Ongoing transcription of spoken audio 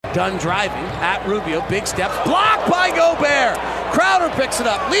Dunn driving at Rubio. Big steps. Blocked by Gobert. Crowder picks it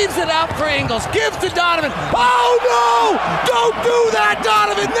up. Leaves it out for Ingles. Gives to Donovan. Oh, no! Don't do that,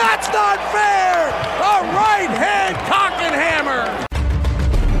 Donovan! That's not fair! A right-hand cock and hammer!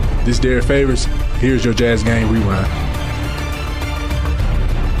 This is Derek Favors. Here's your Jazz Game Rewind.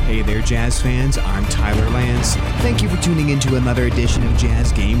 Hey there, Jazz fans. I'm Tyler Lance. Thank you for tuning in to another edition of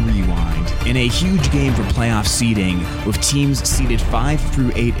Jazz Game Rewind. In a huge game for playoff seeding, with teams seeded 5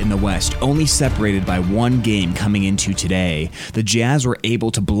 through 8 in the West, only separated by one game coming into today, the Jazz were able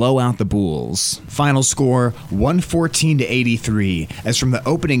to blow out the Bulls. Final score, 114-83, as from the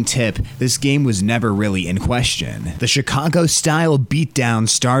opening tip, this game was never really in question. The Chicago-style beatdown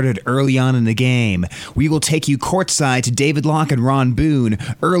started early on in the game. We will take you courtside to David Locke and Ron Boone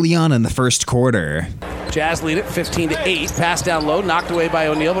early on in the first quarter. Jazz lead it 15-8. Pass down low, knocked away by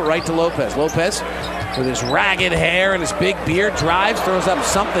O'Neal, but right to Lopez. Lopez, with his ragged hair and his big beard, drives, throws up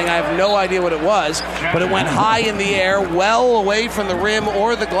something. I have no idea what it was, but it went high in the air, well away from the rim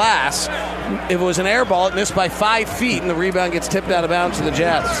or the glass. If it was an air ball, it missed by 5 feet, and the rebound gets tipped out of bounds to the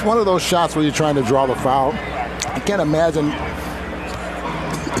Jazz. It's one of those shots where you're trying to draw the foul. I can't imagine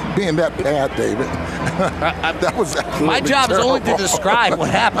being that bad, David. That was my job terrible. is only to describe what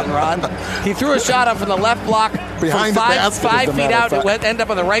happened, Ron. He threw a shot up from the left block behind from the basket, 5 feet out. It went end up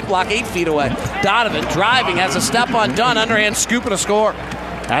on the right block 8 feet away. Donovan driving, has a step on Dunn, underhand scoop and a score.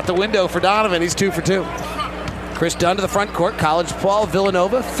 At the window for Donovan, he's 2 for 2. Chris Dunn to the front court, college Paul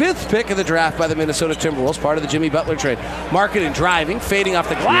Villanova, 5th pick of the draft by the Minnesota Timberwolves, part of the Jimmy Butler trade. Markkanen driving, fading off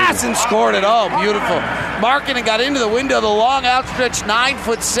the glass and scored it. Oh, beautiful. Markkanen got into the window. The long outstretched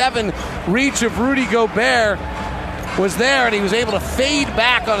 9'7" reach of Rudy Gobert was there, and he was able to fade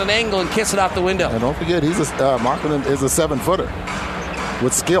back on an angle and kiss it out the window. And don't forget, Markkanen is a 7-footer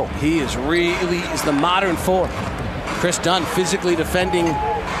with skill. He is the modern 4. Chris Dunn physically defending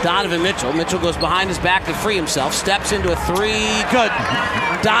Donovan Mitchell. Mitchell goes behind his back to free himself. Steps into a 3. Good.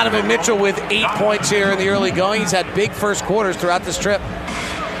 Donovan Mitchell with 8 points here in the early going. He's had big first quarters throughout this trip.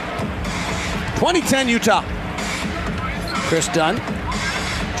 20-10 Utah. Chris Dunn.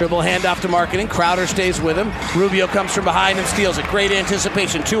 Dribble handoff to Markkanen. Crowder stays with him. Rubio comes from behind and steals it. Great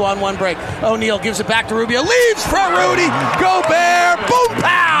anticipation. 2-on-1 break. O'Neal gives it back to Rubio. Leaves for Rudy. Gobert. Boom,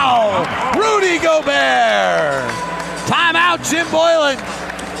 pow. Rudy Gobert. Timeout, Jim Boylan.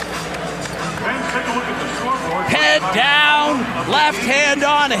 Head down, left hand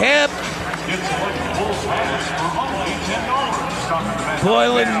on hip.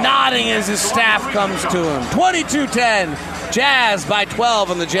 Boylan nodding as his staff comes to him. 22-10, Jazz by 12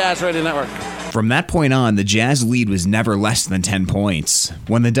 on the Jazz Radio Network. From that point on, the Jazz lead was never less than 10 points.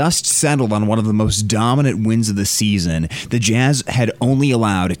 When the dust settled on one of the most dominant wins of the season, the Jazz had only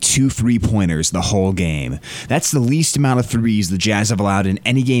allowed 2 3-pointers the whole game. That's the least amount of threes the Jazz have allowed in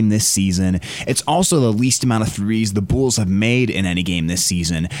any game this season. It's also the least amount of threes the Bulls have made in any game this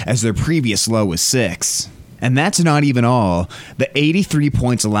season, as their previous low was 6. And that's not even all. The 83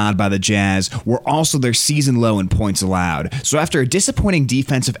 points allowed by the Jazz were also their season low in points allowed. So after a disappointing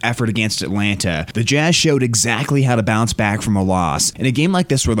defensive effort against Atlanta, the Jazz showed exactly how to bounce back from a loss. In a game like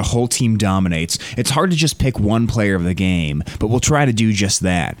this where the whole team dominates, it's hard to just pick one player of the game, but we'll try to do just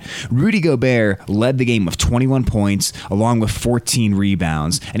that. Rudy Gobert led the game with 21 points, along with 14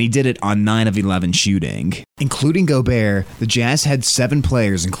 rebounds, and he did it on 9 of 11 shooting. Including Gobert, the Jazz had 7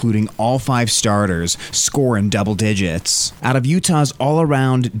 players, including all 5 starters, score in double digits. Out of Utah's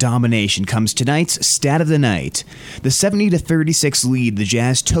all-around domination comes tonight's stat of the night. The 70-36 lead the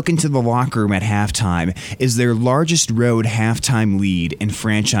Jazz took into the locker room at halftime is their largest road halftime lead in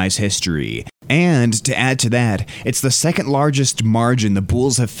franchise history. And to add to that, it's the second largest margin the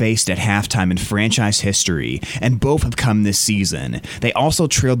Bulls have faced at halftime in franchise history, and both have come this season. They also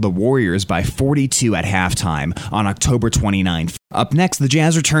trailed the Warriors by 42 at halftime on October 29th. Up next, the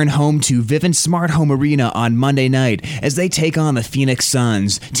Jazz return home to Vivint Smart Home Arena on Monday night as they take on the Phoenix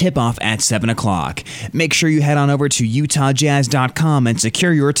Suns, tip-off at 7 o'clock. Make sure you head on over to UtahJazz.com and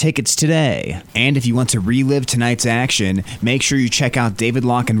secure your tickets today. And if you want to relive tonight's action, make sure you check out David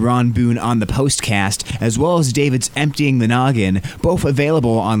Locke and Ron Boone on the postcast, as well as David's Emptying the Noggin, both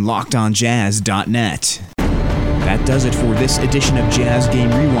available on LockedOnJazz.net. That does it for this edition of Jazz Game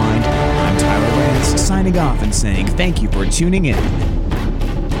Rewind. I'm Tyler Lance, signing off and saying thank you for tuning in.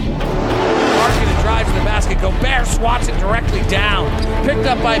 Markkanen drives to the basket. Gobert swats it directly down. Picked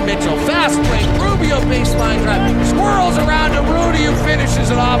up by Mitchell. Fast break. Rubio baseline drive. Swirls around to Rudy, who finishes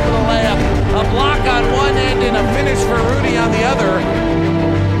it off with a layup. A block on one end and a finish for Rudy on the other.